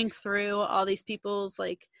going through all these people's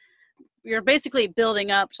like, you're basically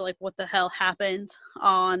building up to like what the hell happened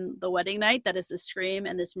on the wedding night. That is the scream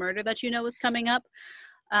and this murder that you know is coming up.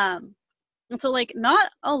 And so like not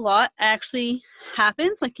a lot actually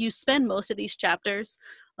happens. Like you spend most of these chapters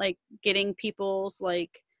like getting people's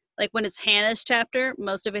like when it's Hannah's chapter,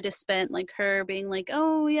 most of it is spent like her being like,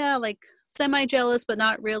 oh yeah, like semi-jealous but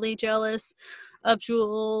not really jealous of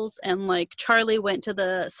Jules. And like Charlie went to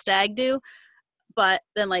the stag do, but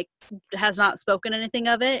then like has not spoken anything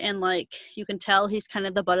of it. And like you can tell he's kind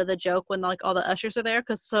of the butt of the joke when like all the ushers are there,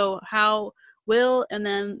 because so how Will and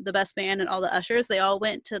then the best man and all the ushers, they all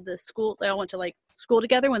went to like school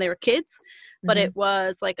together when they were kids, but it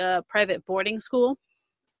was like a private boarding school.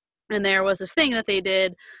 And there was this thing that they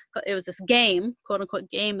did. It was this game, quote unquote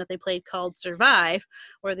game that they played called Survive,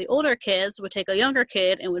 where the older kids would take a younger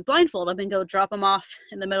kid and would blindfold him and go drop him off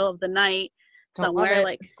in the middle of the night somewhere,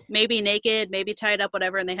 like maybe naked, maybe tied up,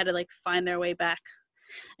 whatever. And they had to like find their way back.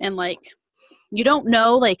 And like, you don't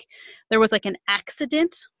know, like there was like an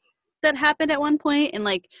accident that happened at one point, and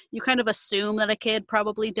like you kind of assume that a kid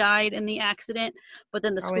probably died in the accident, but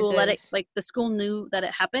then the school the school knew that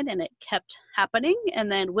it happened and it kept happening.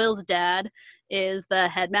 And then Will's dad is the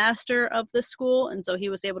headmaster of the school, and so he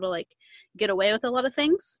was able to like get away with a lot of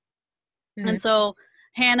things. And so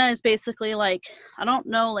Hannah is basically like, I don't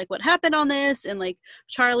know like what happened on this, and like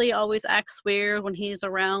Charlie always acts weird when he's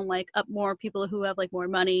around like up more people who have like more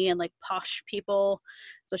money and like posh people,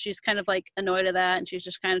 so she's kind of like annoyed at that, and she's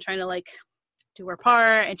just kind of trying to like do her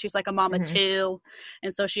part, and she's like a mama too,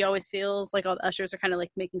 and so she always feels like all the ushers are kind of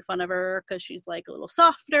like making fun of her because she's like a little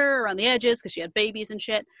softer around the edges because she had babies and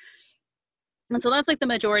shit. And so that's like the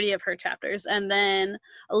majority of her chapters. And then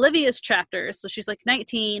Olivia's chapters, so she's like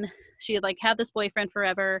 19, she had like had this boyfriend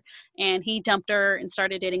forever, and he dumped her and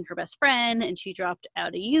started dating her best friend, and she dropped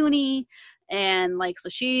out of uni, and like so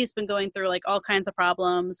she's been going through like all kinds of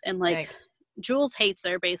problems, and like Jules hates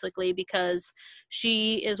her basically because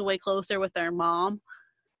she is way closer with their mom.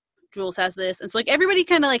 Jules has this, and so like everybody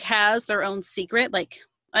kind of like has their own secret. Like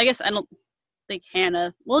I guess I don't think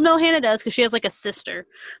Hannah does, because she has like a sister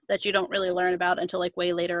that you don't really learn about until like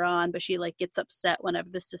way later on, but she like gets upset whenever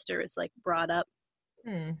the sister is like brought up.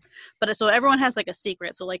 But so everyone has like a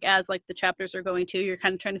secret, so like as like the chapters are going to, you're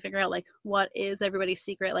kind of trying to figure out like what is everybody's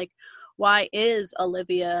secret, like why is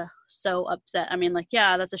Olivia so upset? I mean, like,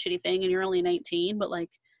 yeah, that's a shitty thing and you're only 19, but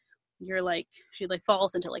like you're like, she like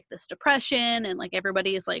falls into like this depression, and like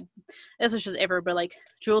everybody is like, this is just everybody, like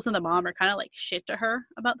Jules and the mom are kind of like shit to her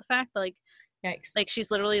about the fact that like like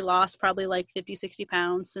she's literally lost probably like 50-60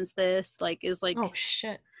 pounds since this, like is like, oh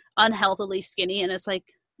shit, unhealthily skinny, and it's like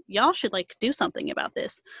y'all should like do something about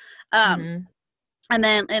this. And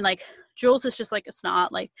then and like Jules is just like a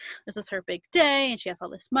snot, like this is her big day and she has all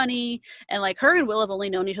this money, and like her and Will have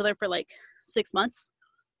only known each other for like 6 months,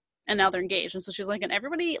 and now they're engaged. And so she's like, and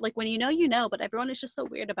everybody like when you know, but everyone is just so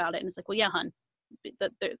weird about it. And it's like, well, yeah, hun,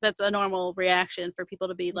 that's a normal reaction for people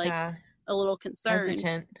to be like a little concerned.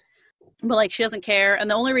 Hesitant. But like she doesn't care. And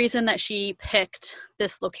the only reason that she picked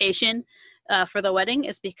this location for the wedding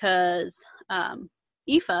is because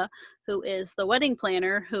Aoife, who is the wedding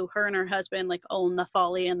planner, who her and her husband like own the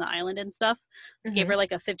Folly and the island and stuff, gave her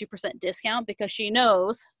like a 50% discount because she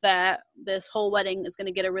knows that this whole wedding is going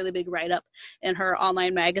to get a really big write-up in her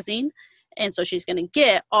online magazine. And so she's going to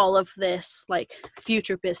get all of this like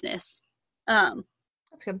future business.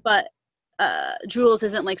 That's good. But Jules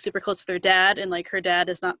isn't like super close with her dad, and like her dad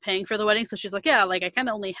is not paying for the wedding, so she's like, yeah, like I kind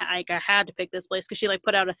of only I had to pick this place because she like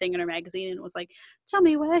put out a thing in her magazine and was like, tell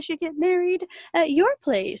me why I should get married at your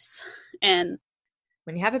place. And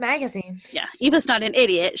when you have a magazine, yeah, Eva's not an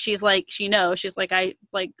idiot. She's like, she knows. She's like, I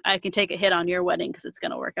can take a hit on your wedding because it's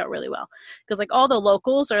gonna work out really well. Because like all the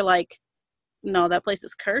locals are like, no, that place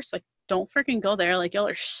is cursed. Like, don't freaking go there. Like, y'all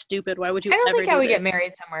are stupid. Why would you? I don't ever think I would this? get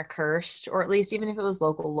married somewhere cursed, or at least even if it was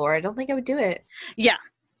local lore, I don't think I would do it. Yeah,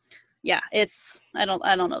 it's I don't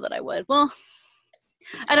know that I would. Well,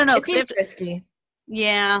 I don't know. It seems risky.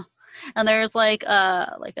 Yeah, and there's like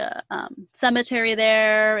a cemetery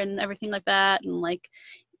there and everything like that, and like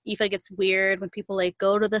Aoife gets weird when people like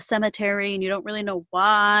go to the cemetery and you don't really know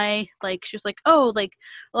why. Like she's like, oh, like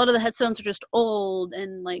a lot of the headstones are just old,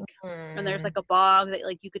 and like and there's like a bog that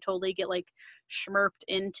like you could totally get like schmurped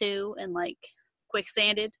into and like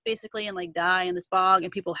quicksanded basically and like die in this bog,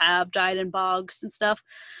 and people have died in bogs and stuff.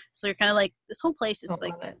 So you're kind of like, this whole place is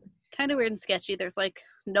like kind of weird and sketchy. There's like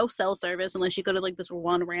no cell service unless you go to like this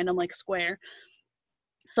one random like square.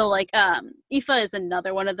 So like Aoife is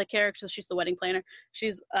another one of the characters. She's the wedding planner.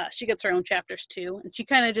 She gets her own chapters too, and she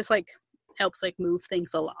kind of just like helps like move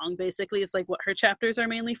things along. Basically, it's like what her chapters are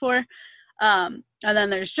mainly for. And then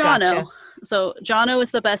there's Jono. Gotcha. So Jono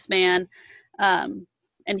is the best man.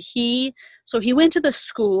 And he went to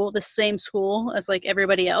the same school as like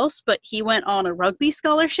everybody else, but he went on a rugby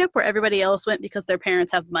scholarship where everybody else went because their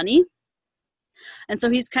parents have money. And so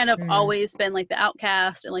he's kind of always been like the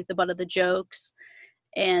outcast and like the butt of the jokes.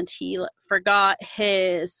 And he forgot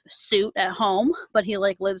his suit at home, but he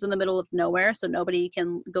like lives in the middle of nowhere, so nobody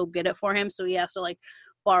can go get it for him. So he has to like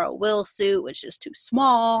borrow Will's suit, which is too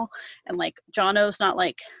small. And like Jono's not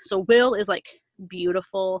like, so Will is like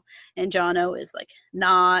beautiful and Jono is like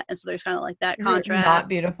not, and so there's kind of like that contrast. Not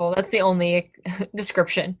beautiful. That's the only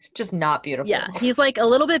description. Just not beautiful. Yeah, he's like a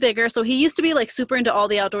little bit bigger. So he used to be like super into all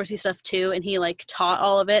the outdoorsy stuff too, and he like taught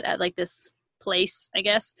all of it at like this place, I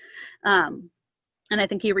guess. And I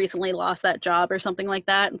think he recently lost that job or something like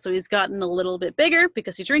that. And so he's gotten a little bit bigger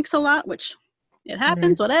because he drinks a lot, which it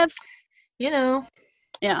happens, whatevs. You know.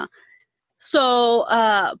 Yeah. So,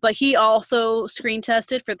 but he also screen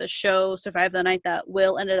tested for the show Survive the Night that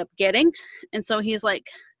Will ended up getting. And so he's like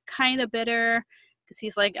kind of bitter because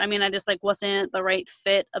he's like, I mean, I just like wasn't the right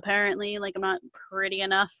fit apparently. Like I'm not pretty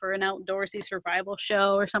enough for an outdoorsy survival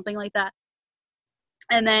show or something like that.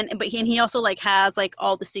 And then, but he also like has like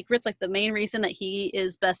all the secrets. Like the main reason that he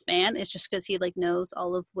is best man is just because he like knows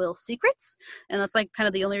all of Will's secrets, and that's like kind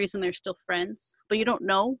of the only reason they're still friends. But you don't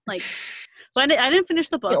know, like, so I didn't finish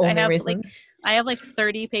the book. I have like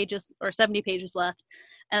 30 pages or 70 pages left,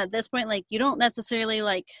 and at this point, like, you don't necessarily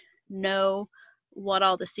like know what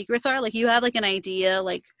all the secrets are. Like you have like an idea,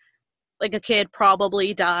 like a kid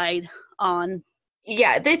probably died on.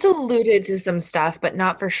 Yeah, it's alluded to some stuff, but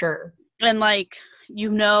not for sure. And like, you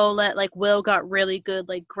know that like Will got really good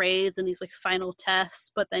like grades in these like final tests,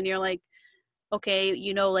 but then you're like, okay,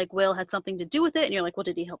 you know, like Will had something to do with it, and you're like, well,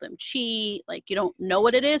 did he help him cheat? Like you don't know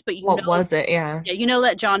what it is, but what was it? Yeah, you know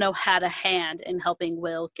that Jono had a hand in helping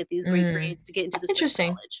Will get these great grades to get into this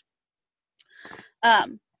college.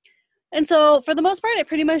 And so for the most part, it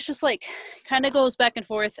pretty much just like kind of goes back and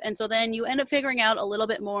forth, and so then you end up figuring out a little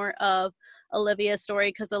bit more of Olivia's story,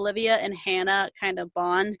 because Olivia and Hannah kind of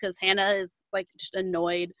bond, because Hannah is like just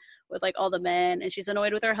annoyed with like all the men, and she's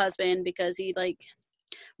annoyed with her husband because he like,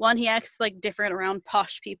 one, he acts like different around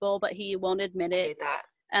posh people, but he won't admit it.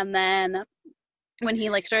 And then when he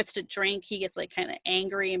like starts to drink, he gets like kind of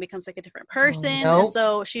angry and becomes like a different person. And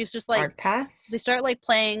so she's just like, hard pass. They start like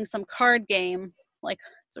playing some card game, like,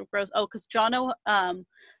 so gross. Oh, because Jono,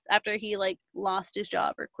 after he like lost his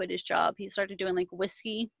job or quit his job, he started doing like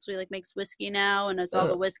whiskey. So he like makes whiskey now, and it's all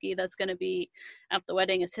the whiskey that's gonna be at the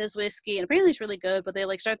wedding is his whiskey, and apparently it's really good. But they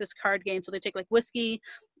like start this card game, so they take like whiskey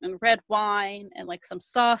and red wine and like some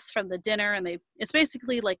sauce from the dinner, and it's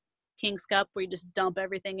basically like King's Cup where you just dump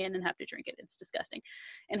everything in and have to drink it. It's disgusting.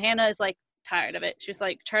 And Hannah is like tired of it. She's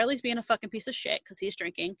like, Charlie's being a fucking piece of shit because he's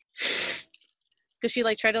drinking. Because she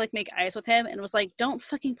like tried to like make eyes with him and was like, don't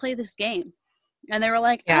fucking play this game. And they were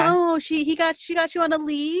like, oh, she got you on a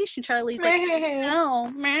leash. And Charlie's like,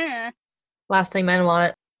 no, meh. Last thing men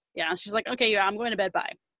want. Yeah, she's like, okay, yeah, I'm going to bed,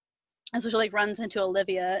 bye. And so she like runs into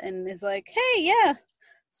Olivia and is like, hey, yeah,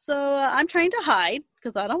 So I'm trying to hide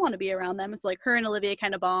because I don't want to be around them. It's like her and Olivia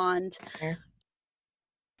kind of bond. Okay.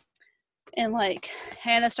 And like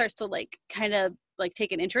Hannah starts to like kind of like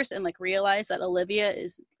take an interest and like realize that Olivia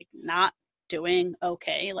is like, not doing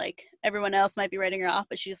okay. Like everyone else might be writing her off,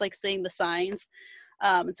 but she's like seeing the signs.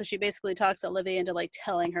 And so she basically talks Olivia into like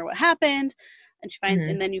telling her what happened. And she finds,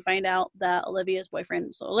 and then you find out that Olivia's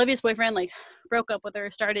boyfriend like broke up with her,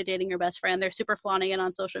 started dating her best friend. They're super flaunting it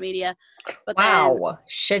on social media. But wow,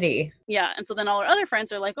 shitty. Yeah. And so then all her other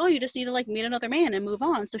friends are like, oh, you just need to like meet another man and move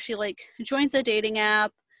on. So she like joins a dating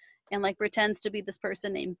app and like pretends to be this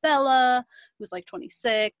person named Bella, who's like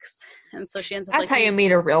 26. And so she ends up That's how you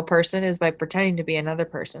meet a real person, is by pretending to be another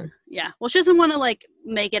person. Yeah. Well, she doesn't want to like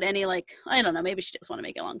make it any like, I don't know, maybe she just want to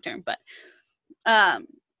make it long term, but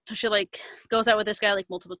so she like goes out with this guy like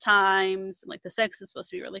multiple times, and like the sex is supposed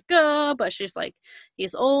to be really good, but she's like,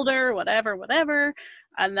 he's older, whatever.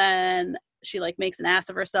 And then she like makes an ass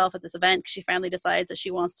of herself at this event because she finally decides that she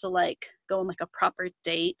wants to like go on like a proper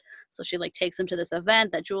date. So she like takes him to this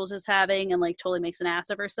event that Jules is having and like totally makes an ass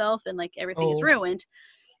of herself, and like everything is ruined.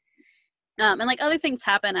 And like other things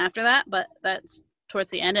happen after that, but that's towards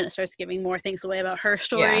the end, and it starts giving more things away about her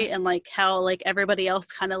story and like how like everybody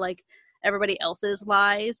else's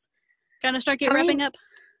lies kind of start wrapping up.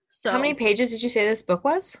 So how many pages did you say this book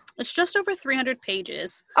was? It's just over 300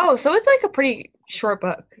 pages. Oh, so it's like a pretty short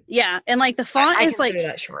book. Yeah, and like the font is like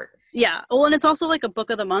that short. Yeah, well, and it's also like a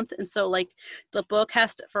book of the month, and so like the book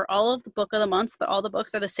has to, for all of the book of the months, all the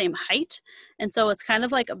books are the same height, and so it's kind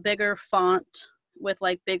of like a bigger font with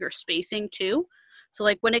like bigger spacing too. So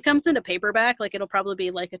like when it comes into paperback, like it'll probably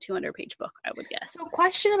be like a 200-page book, I would guess. So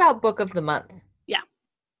question about book of the month. Yeah.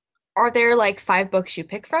 Are there like 5 books you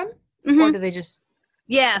pick from? Or do they just...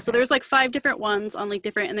 Yeah, so there's like 5 different ones on like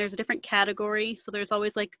different, and there's a different category. So there's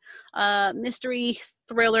always like a mystery,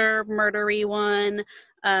 thriller, murdery one,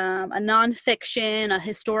 a nonfiction, a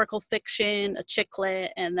historical fiction, a chick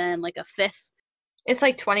lit, and then like a 5th. It's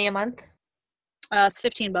like $20 a month? It's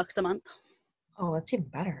 $15 a month. Oh, that's even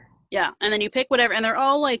better. Yeah, and then you pick whatever, and they're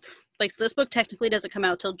all like so this book technically doesn't come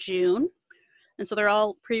out till June, and so they're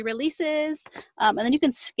all pre-releases, and then you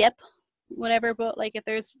can skip whatever book, like if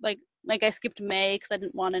there's like I skipped May because I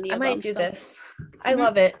didn't want any of them. I might do this. I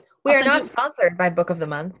love it. We are not sponsored by Book of the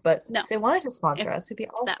Month, but if they wanted to sponsor us, we'd be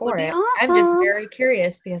all for it. Awesome. I'm just very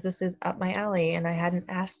curious because this is up my alley and I hadn't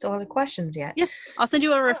asked a lot of questions yet. Yeah, I'll send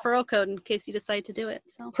you a referral code in case you decide to do it.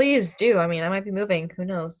 So please do. I mean, I might be moving. Who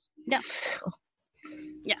knows? Yeah. So.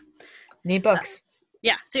 Yeah. Need books.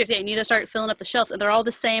 Yeah, seriously, I need to start filling up the shelves, and they're all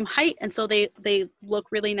the same height, and so they look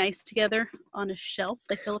really nice together on a shelf.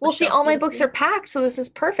 They fill up. Well, see, all my books are packed, so this is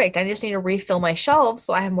perfect. I just need to refill my shelves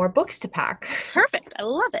so I have more books to pack. Perfect. I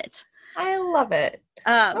love it. I love it.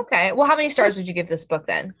 Okay. Well, how many stars would you give this book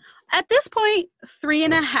then? At this point,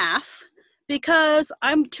 3.5, because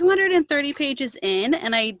I'm 230 pages in,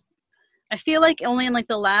 and I feel like only in like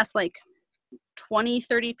the last like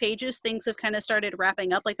 20-30 pages things have kind of started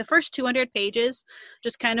wrapping up. Like the first 200 pages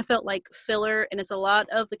just kind of felt like filler, and it's a lot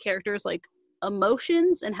of the characters like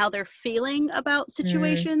emotions and how they're feeling about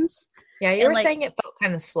situations. Yeah, you were saying it felt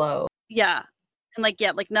kind of slow. Yeah, and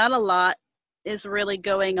like not a lot is really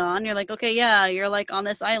going on. You're like, okay, yeah, you're like on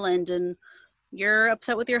this island and you're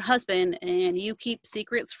upset with your husband and you keep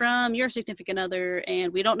secrets from your significant other,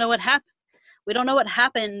 and we don't know what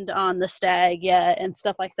happened on the stag yet and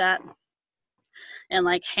stuff like that. And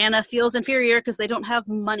like Hannah feels inferior because they don't have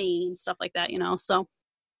money and stuff like that, you know. So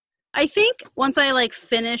I think once I like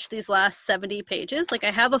finish these last 70 pages, like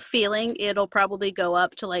I have a feeling it'll probably go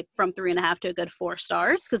up to like from 3.5 to a good 4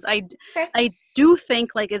 stars, because I do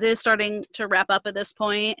think like it is starting to wrap up at this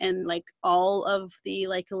point, and like all of the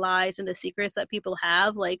like lies and the secrets that people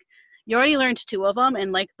have, like you already learned 2 of them,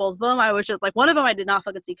 and like both of them I was just like, one of them I did not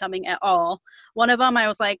fucking see coming at all. One of them I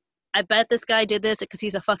was like, I bet this guy did this because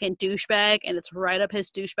he's a fucking douchebag and it's right up his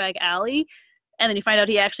douchebag alley. And then you find out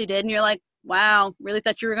he actually did, and you're like, wow, really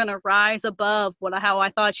thought you were going to rise above how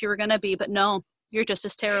I thought you were going to be. But no, you're just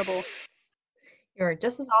as terrible. You're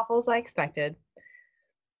just as awful as I expected.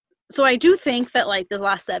 So I do think that like the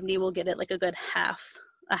last 70 will get it like a good half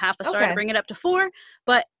a star to bring it up to 4.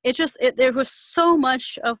 But there was so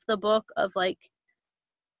much of the book of like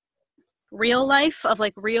real life, of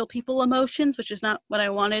like real people emotions, which is not what I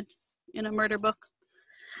wanted in a murder book.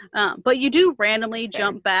 But you do randomly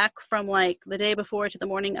jump back from like the day before to the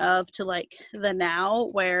morning of to like the now,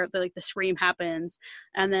 where the scream happens,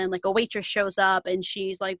 and then like a waitress shows up and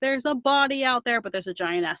she's like, there's a body out there, but there's a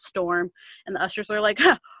giant ass storm, and the ushers are like,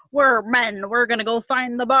 we're men, we're gonna go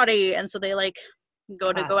find the body. And so they like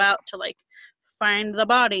go out to like find the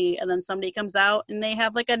body, and then somebody comes out and they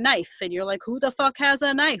have like a knife, and you're like, who the fuck has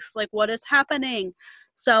a knife? Like, what is happening?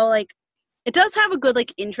 So like it does have a good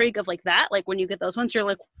like intrigue of like that. Like when you get those ones, you're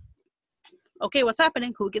like, okay, what's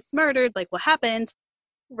happening? Who gets murdered? Like what happened?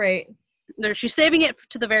 Right. She's saving it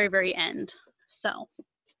to the very, very end. So,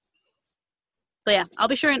 but yeah, I'll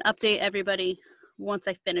be sure and update everybody once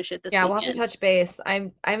I finish it this weekend. We'll have to touch base.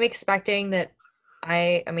 I'm expecting that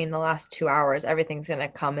I mean the last 2 hours everything's gonna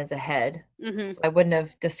come as a head. So I wouldn't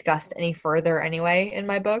have discussed any further anyway in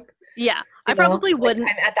my book. Yeah, I probably wouldn't.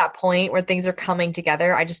 I'm at that point where things are coming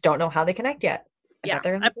together. I just don't know how they connect yet.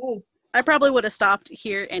 I probably would have stopped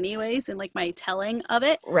here anyways in like my telling of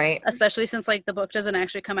it. Right. Especially since like the book doesn't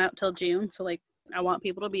actually come out till June. So like I want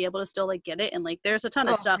people to be able to still like get it. And like there's a ton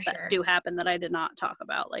of stuff that do happen that I did not talk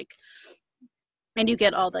about. Like, and you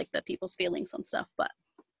get all like the people's feelings and stuff, but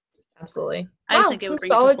absolutely. I just think it some would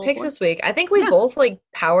bring solid picks this week. I think we both like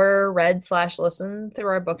power read / listened through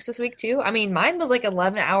our books this week too. I mean, mine was like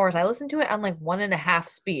 11 hours. I listened to it on like 1.5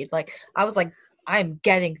 speed. Like I was like, I'm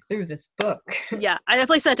getting through this book. Yeah, I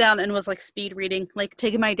definitely sat down and was like speed reading, like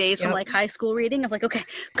taking my days from like high school reading of like, okay,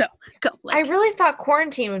 go. Like, I really thought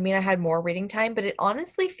quarantine would mean I had more reading time, but it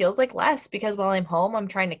honestly feels like less because while I'm home, I'm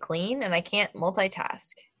trying to clean and I can't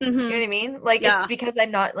multitask. You know what I mean? Like it's because I'm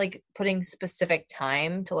not like putting specific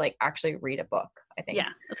time to like actually read a book, I think. Yeah,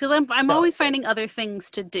 it's because I'm always finding other things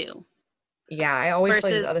to do. Yeah, I always feel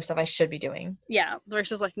like there's other stuff I should be doing. Yeah,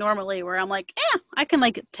 versus like normally where I'm like, I can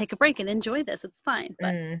like take a break and enjoy this. It's fine.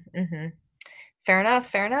 But Fair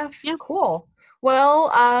enough. Yeah. Cool. Well,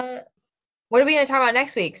 what are we going to talk about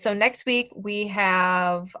next week? So next week we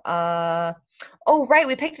have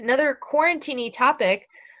we picked another quarantine-y topic.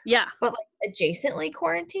 Yeah. But like adjacently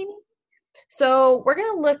quarantine-y. So we're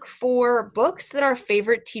going to look for books that our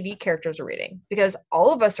favorite TV characters are reading because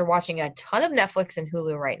all of us are watching a ton of Netflix and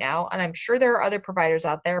Hulu right now. And I'm sure there are other providers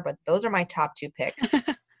out there, but those are my top 2 picks.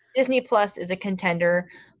 Disney Plus is a contender,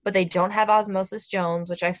 but they don't have Osmosis Jones,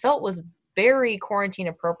 which I felt was very quarantine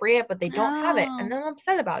appropriate, but they don't have it. And I'm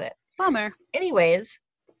upset about it. Bummer. Anyways,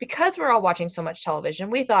 because we're all watching so much television,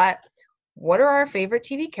 we thought, what are our favorite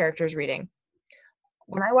TV characters reading?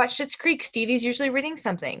 When I watch Schitt's Creek, Stevie's usually reading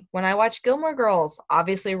something. When I watch Gilmore Girls,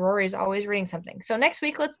 obviously Rory's always reading something. So next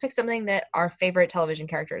week, let's pick something that our favorite television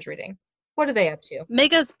character is reading. What are they up to?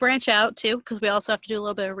 Make us branch out too, because we also have to do a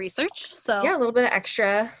little bit of research. So yeah, a little bit of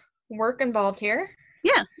extra work involved here.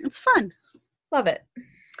 Yeah, it's fun. Love it.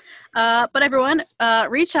 But everyone,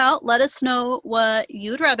 reach out. Let us know what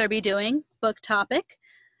you'd rather be doing. Book topic.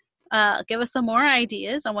 Give us some more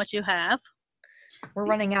ideas on what you have. We're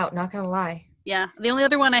running out, not gonna lie. Yeah, the only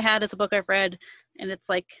other one I had is a book I've read, and it's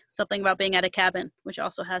like something about being at a cabin, which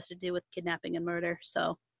also has to do with kidnapping and murder.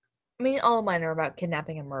 So, I mean, all of mine are about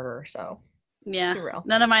kidnapping and murder. So, yeah,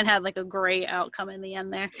 none of mine had like a great outcome in the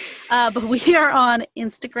end there. But we are on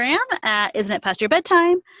Instagram at Isn't It Past Your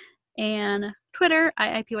Bedtime, and Twitter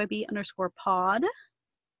IIPYB_pod.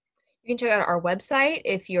 You can check out our website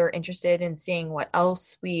if you're interested in seeing what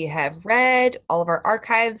else we have read. All of our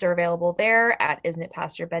archives are available there at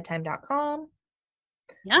isn'titpastyourbedtime.com.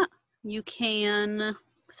 Yeah, you can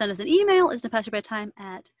send us an email,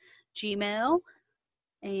 isn'titpastyourbedtime@gmail.com.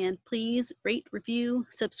 And please rate, review,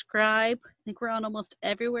 subscribe. I think we're on almost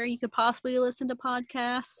everywhere you could possibly listen to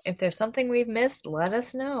podcasts. If there's something we've missed, let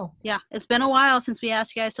us know. Yeah, it's been a while since we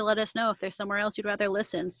asked you guys to let us know if there's somewhere else you'd rather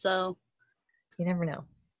listen. So you never know.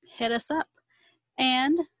 Hit us up.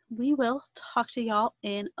 And we will talk to y'all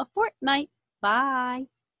in a fortnight. Bye.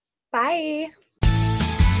 Bye.